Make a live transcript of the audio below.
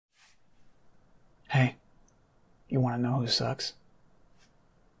You want to know who sucks?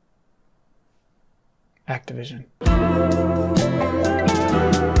 Activision.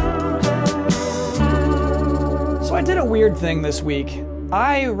 So I did a weird thing this week.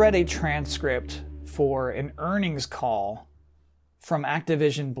 I read a transcript for an earnings call from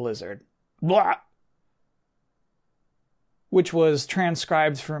Activision Blizzard. Blah! Which was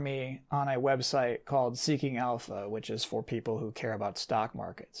transcribed for me on a website called Seeking Alpha, which is for people who care about stock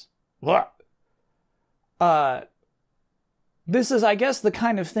markets. Blah! This is, I guess, the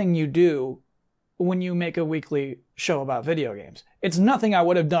kind of thing you do when you make a weekly show about video games. It's nothing I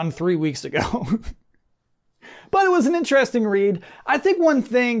would have done 3 weeks ago. But it was an interesting read. I think one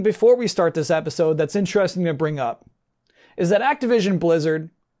thing before we start this episode that's interesting to bring up is that Activision Blizzard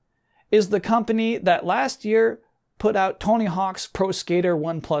is the company that last year put out Tony Hawk's Pro Skater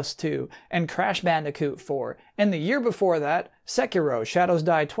 1+2 and Crash Bandicoot 4, and the year before that, Sekiro: Shadows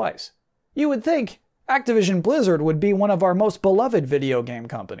Die Twice. You would think Activision Blizzard would be one of our most beloved video game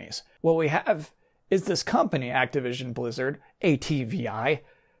companies. What we have is this company, Activision Blizzard, ATVI,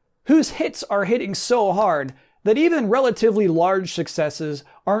 whose hits are hitting so hard that even relatively large successes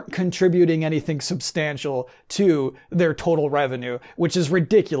aren't contributing anything substantial to their total revenue, which is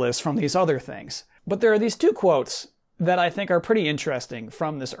ridiculous from these other things. But there are these two quotes that I think are pretty interesting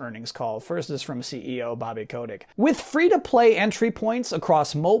from this earnings call. First is from CEO Bobby Kotick. With free-to-play entry points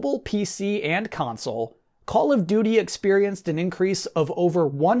across mobile, PC, and console, Call of Duty experienced an increase of over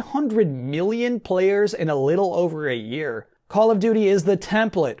 100 million players in a little over a year. Call of Duty is the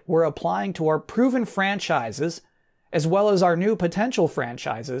template we're applying to our proven franchises, as well as our new potential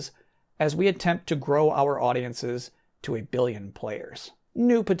franchises, as we attempt to grow our audiences to 1 billion players.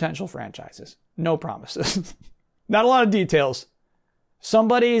 New potential franchises. No promises. Not a lot of details.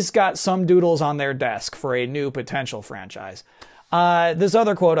 Somebody's got some doodles on their desk for a new potential franchise. This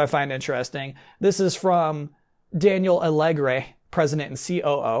other quote I find interesting. This is from Daniel Allegre, president and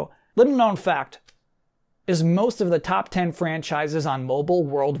COO. Little known fact is most of the top 10 franchises on mobile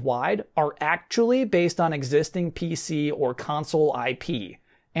worldwide are actually based on existing PC or console IP.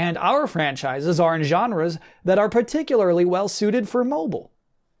 And our franchises are in genres that are particularly well suited for mobile.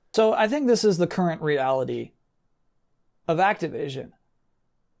 So I think this is the current reality of Activision,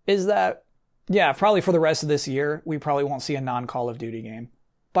 is that, yeah, probably for the rest of this year, we probably won't see a non-Call of Duty game.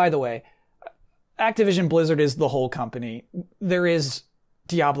 By the way, Activision Blizzard is the whole company. There is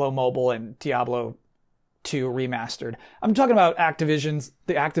Diablo Mobile and Diablo 2 Remastered. I'm talking about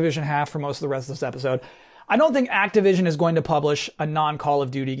the Activision half for most of the rest of this episode. I don't think Activision is going to publish a non-Call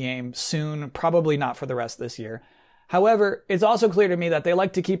of Duty game soon, probably not for the rest of this year. However, it's also clear to me that they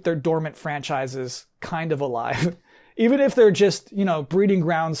like to keep their dormant franchises kind of alive. Even if they're just, breeding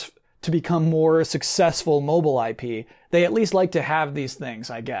grounds to become more successful mobile IP, they at least like to have these things,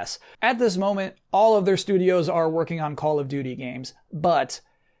 I guess. At this moment, all of their studios are working on Call of Duty games, but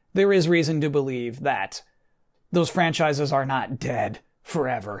there is reason to believe that those franchises are not dead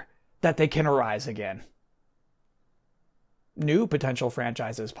forever, that they can arise again. New potential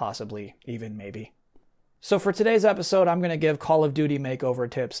franchises, possibly, even maybe. So for today's episode, I'm going to give Call of Duty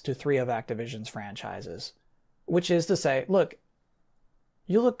makeover tips to 3 of Activision's franchises. Which is to say, look,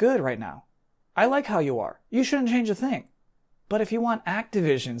 you look good right now. I like how you are. You shouldn't change a thing. But if you want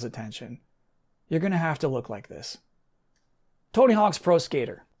Activision's attention, you're going to have to look like this. Tony Hawk's Pro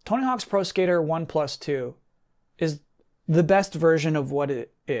Skater. Tony Hawk's Pro Skater 1+2 is the best version of what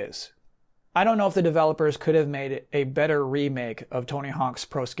it is. I don't know if the developers could have made a better remake of Tony Hawk's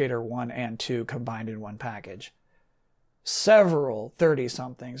Pro Skater 1 and 2 combined in one package. Several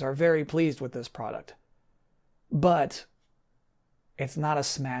 30-somethings are very pleased with this product. But it's not a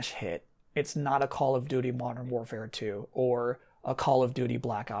smash hit. It's not a Call of Duty Modern Warfare 2 or a Call of Duty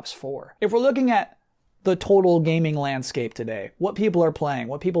Black Ops 4. If we're looking at the total gaming landscape today, what people are playing,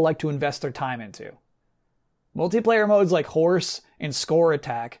 what people like to invest their time into, multiplayer modes like Horse and Score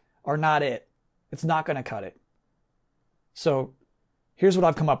Attack are not it. It's not going to cut it. So here's what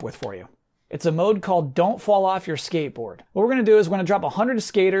I've come up with for you. It's a mode called Don't Fall Off Your Skateboard. What we're going to do is we're going to drop 100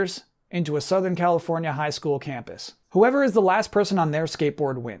 skaters into a Southern California high school campus. Whoever is the last person on their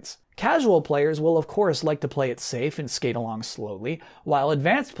skateboard wins. Casual players will of course like to play it safe and skate along slowly, while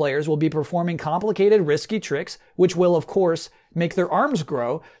advanced players will be performing complicated, risky tricks, which will of course make their arms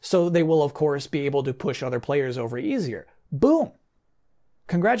grow, so they will of course be able to push other players over easier. Boom!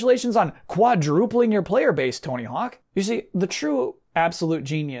 Congratulations on quadrupling your player base, Tony Hawk. You see, the true absolute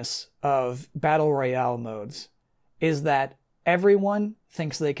genius of Battle Royale modes is that everyone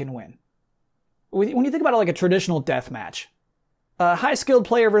thinks they can win. When you think about it like a traditional deathmatch, a high-skilled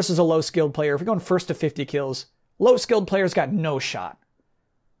player versus a low-skilled player, if you're going first to 50 kills, low-skilled players got no shot.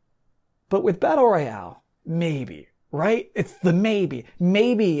 But with Battle Royale, maybe, right? It's the maybe.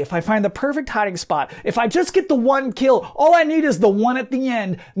 Maybe if I find the perfect hiding spot, if I just get the one kill, all I need is the one at the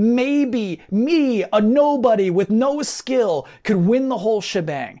end, maybe me, a nobody with no skill, could win the whole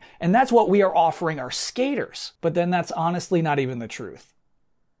shebang. And that's what we are offering our skaters. But then that's honestly not even the truth,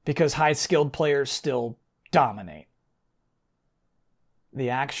 because high-skilled players still dominate. The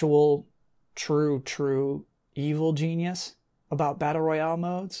actual, true evil genius about Battle Royale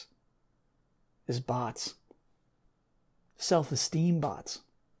modes is bots. Self-esteem bots.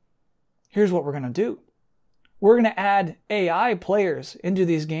 Here's what we're going to do. We're going to add AI players into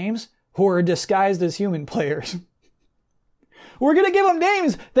these games who are disguised as human players. We're going to give them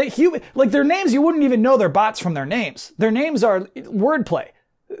names that like their names you wouldn't even know they're bots from their names. Their names are wordplay.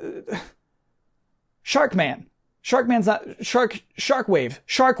 Sharkman. Sharkman's not Sharkwave.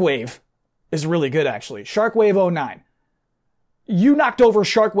 Sharkwave is really good actually. Sharkwave 09. You knocked over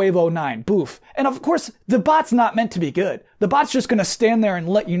Sharkwave 09. Boof. And of course, the bot's not meant to be good. The bot's just going to stand there and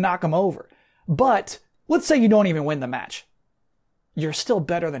let you knock him over. But let's say you don't even win the match. You're still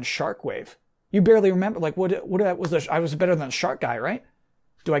better than Sharkwave. You barely remember, like, I was better than the shark guy, right?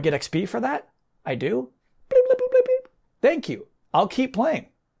 Do I get XP for that? I do? Bleep, bleep, bleep, bleep, bleep. Thank you. I'll keep playing.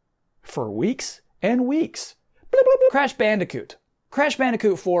 For weeks and weeks. Bleep, bleep, bleep. Crash Bandicoot. Crash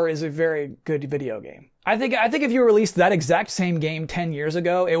Bandicoot 4 is a very good video game. I think if you released that exact same game 10 years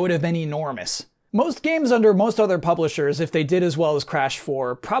ago, it would have been enormous. Most games under most other publishers, if they did as well as Crash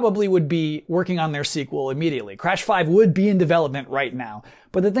 4, probably would be working on their sequel immediately. Crash 5 would be in development right now.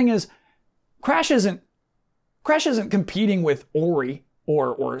 But the thing is, Crash isn't competing with Ori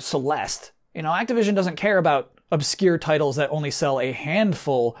or Celeste. You know, Activision doesn't care about obscure titles that only sell a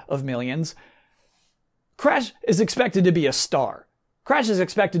handful of millions. Crash is expected to be a star. Crash is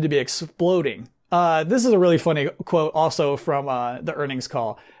expected to be exploding. This is a really funny quote also from the earnings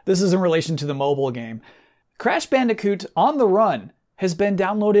call. This is in relation to the mobile game. Crash Bandicoot On the Run has been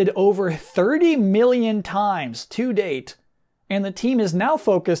downloaded over 30 million times to date, and the team is now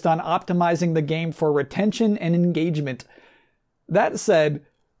focused on optimizing the game for retention and engagement. That said,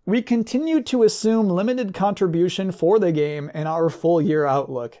 we continue to assume limited contribution for the game in our full year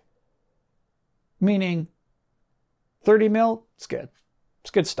outlook. Meaning, 30 mil, it's good. It's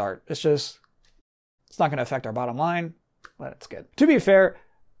a good start. It's not going to affect our bottom line, but it's good. To be fair,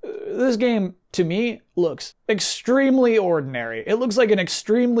 this game, to me, looks extremely ordinary. It looks like an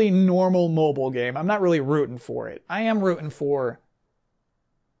extremely normal mobile game. I'm not really rooting for it. I am rooting for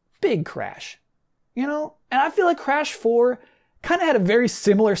Big Crash, you know? And I feel like Crash 4 kind of had a very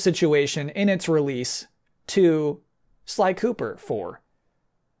similar situation in its release to Sly Cooper 4.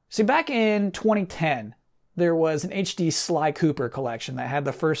 See, back in 2010, there was an HD Sly Cooper collection that had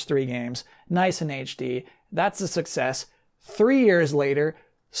the first 3 games, nice in HD. That's a success. 3 years later,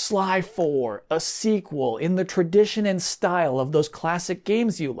 Sly 4, a sequel in the tradition and style of those classic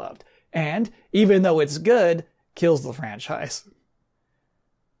games you loved. And, even though it's good, kills the franchise.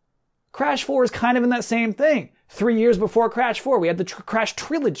 Crash 4 is kind of in that same thing. 3 years before Crash 4, we had the Crash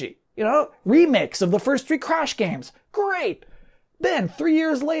Trilogy. You know, remix of the first 3 Crash games. Great! Then, 3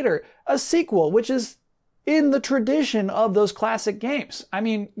 years later, a sequel, which is in the tradition of those classic games. I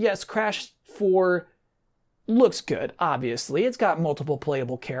mean, yes, Crash 4 looks good, obviously. It's got multiple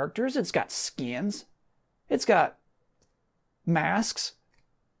playable characters. It's got skins. It's got masks.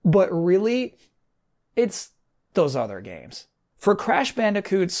 But really, it's those other games. For Crash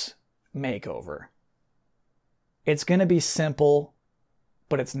Bandicoot's makeover, it's going to be simple,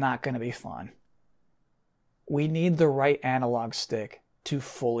 but it's not going to be fun. We need the right analog stick to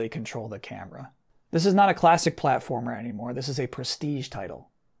fully control the camera. This is not a classic platformer anymore. This is a prestige title.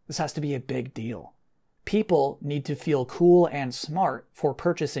 This has to be a big deal. People need to feel cool and smart for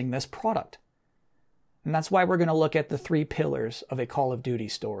purchasing this product. And that's why we're going to look at the 3 pillars of a Call of Duty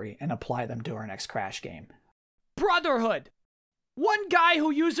story and apply them to our next Crash game. Brotherhood. One guy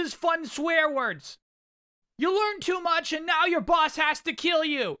who uses fun swear words. You learn too much and now your boss has to kill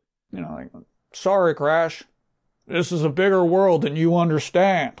you. You know, like, sorry, Crash. This is a bigger world than you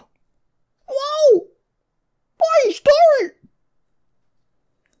understand. Whoa! Why story?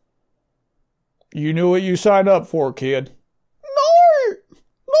 You knew what you signed up for, kid. No!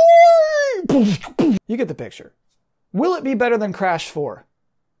 No! You get the picture. Will it be better than Crash 4?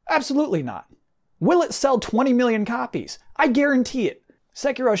 Absolutely not. Will it sell 20 million copies? I guarantee it.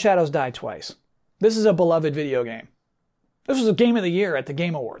 Sekiro Shadows Die Twice. This is a beloved video game. This was a Game of the Year at the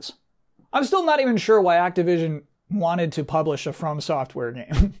Game Awards. I'm still not even sure why Activision wanted to publish a From Software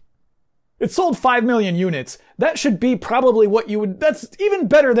game. It sold 5 million units. That should be probably what you would... That's even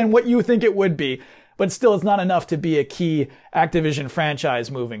better than what you think it would be. But still, it's not enough to be a key Activision franchise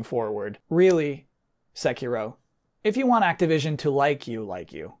moving forward. Really, Sekiro, if you want Activision to like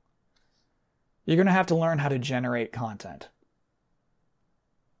you, you're going to have to learn how to generate content.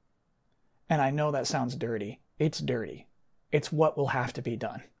 And I know that sounds dirty. It's dirty. It's what will have to be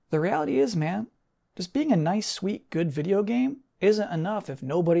done. The reality is, man, just being a nice, sweet, good video game isn't enough if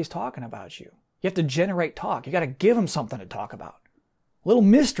nobody's talking about you. You have to generate talk. You got to give them something to talk about. A little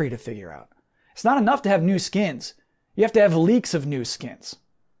mystery to figure out. It's not enough to have new skins. You have to have leaks of new skins.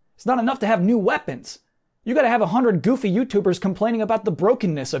 It's not enough to have new weapons. You got to have 100 goofy YouTubers complaining about the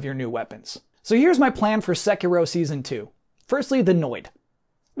brokenness of your new weapons. So here's my plan for Sekiro Season 2. Firstly, the Noid.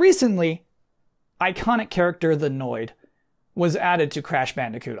 Recently, iconic character the Noid was added to Crash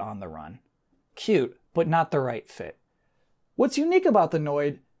Bandicoot on the Run. Cute, but not the right fit. What's unique about the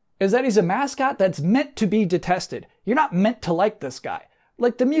Noid is that he's a mascot that's meant to be detested. You're not meant to like this guy,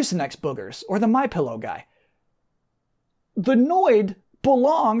 like the Mucinex boogers or the MyPillow guy. The Noid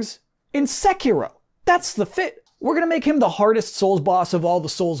belongs in Sekiro. That's the fit. We're going to make him the hardest Souls boss of all the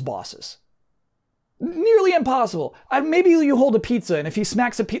Souls bosses. Nearly impossible. Maybe you hold a pizza and if he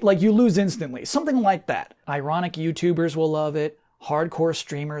smacks a pizza, like you lose instantly. Something like that. Ironic YouTubers will love it. Hardcore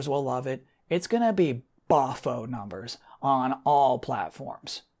streamers will love it. It's going to be boffo numbers on all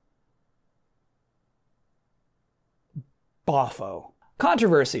platforms. Boffo.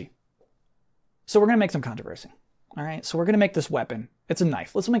 Controversy. So we're going to make some controversy. All right, so we're going to make this weapon. It's a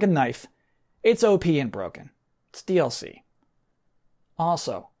knife. Let's make a knife. It's OP and broken. It's DLC.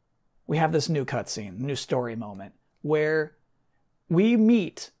 Also, we have this new cutscene, new story moment, where we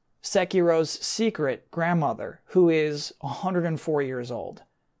meet Sekiro's secret grandmother, who is 104 years old.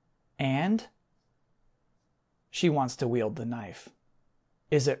 And she wants to wield the knife.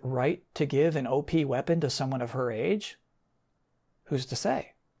 Is it right to give an OP weapon to someone of her age? Who's to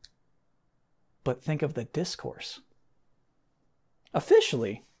say? But think of the discourse.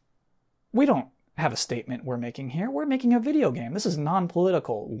 Officially, we don't have a statement we're making here. We're making a video game. This is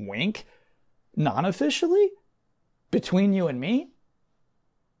non-political. Wink. Non-officially? Between you and me?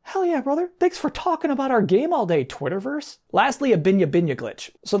 Hell yeah, brother. Thanks for talking about our game all day, Twitterverse. Lastly, a Binya Binya glitch.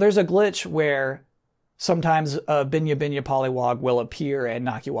 So there's a glitch where sometimes a Binya Binya polywog will appear and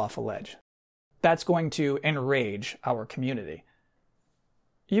knock you off a ledge. That's going to enrage our community.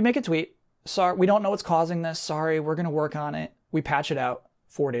 You make a tweet. Sorry, we don't know what's causing this. Sorry, we're going to work on it. We patch it out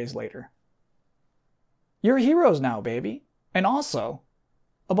 4 days later. You're heroes now, baby. And also,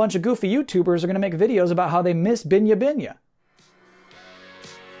 a bunch of goofy YouTubers are going to make videos about how they miss Binya Binya.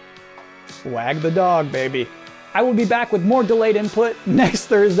 Wag the dog, baby. I will be back with more delayed input next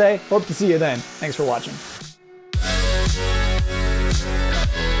Thursday. Hope to see you then. Thanks for watching.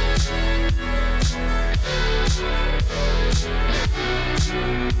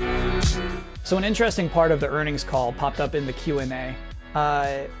 So an interesting part of the earnings call popped up in the Q&A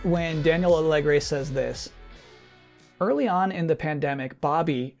when Daniel Allegre says this. Early on in the pandemic,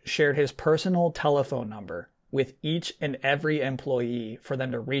 Bobby shared his personal telephone number with each and every employee for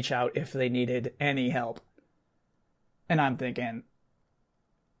them to reach out if they needed any help. And I'm thinking,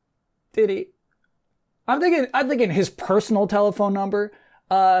 did he? I'm thinking his personal telephone number.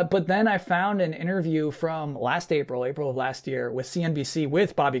 But then I found an interview from April of last year with CNBC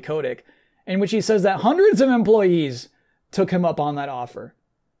with Bobby Kotick, in which he says that hundreds of employees took him up on that offer.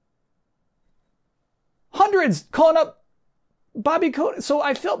 Hundreds calling up Bobby Kotick. So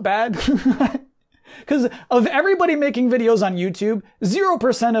I felt bad. Because of everybody making videos on YouTube,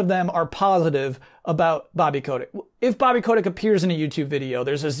 0% of them are positive about Bobby Kotick. If Bobby Kotick appears in a YouTube video,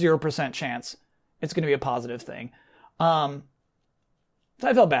 there's a 0% chance it's going to be a positive thing. I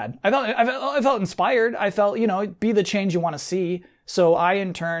felt bad. I felt inspired. I felt, be the change you want to see. So I,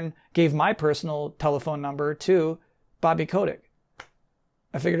 in turn, gave my personal telephone number to Bobby Kotick.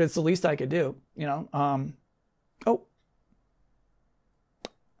 I figured it's the least I could do,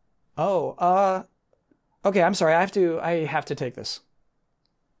 okay, I'm sorry. I have to take this.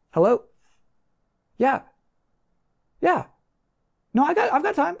 Hello? Yeah. No, I've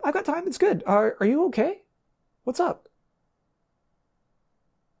got time. It's good. Are you okay? What's up?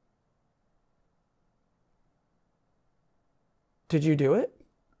 Did you do it?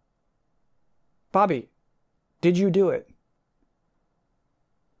 Bobby, did you do it?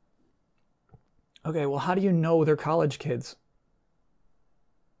 Okay, well, how do you know they're college kids?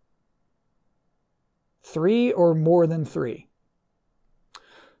 3 or more than 3?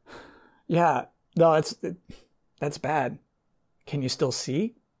 Yeah, no, that's bad. Can you still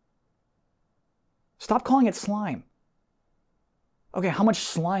see? Stop calling it slime. Okay, how much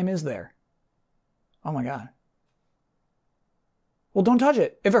slime is there? Oh my God. Well, don't touch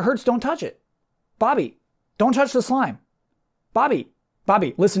it. If it hurts, don't touch it. Bobby, don't touch the slime. Bobby,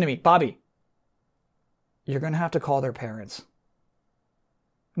 listen to me, Bobby. You're going to have to call their parents.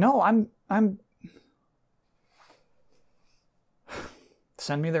 No, I'm...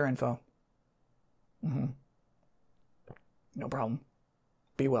 Send me their info. No problem.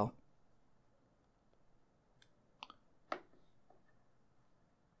 Be well.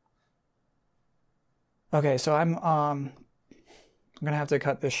 Okay, so I'm gonna have to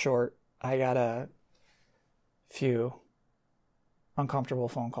cut this short. I got a few uncomfortable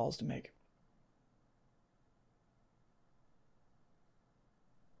phone calls to make.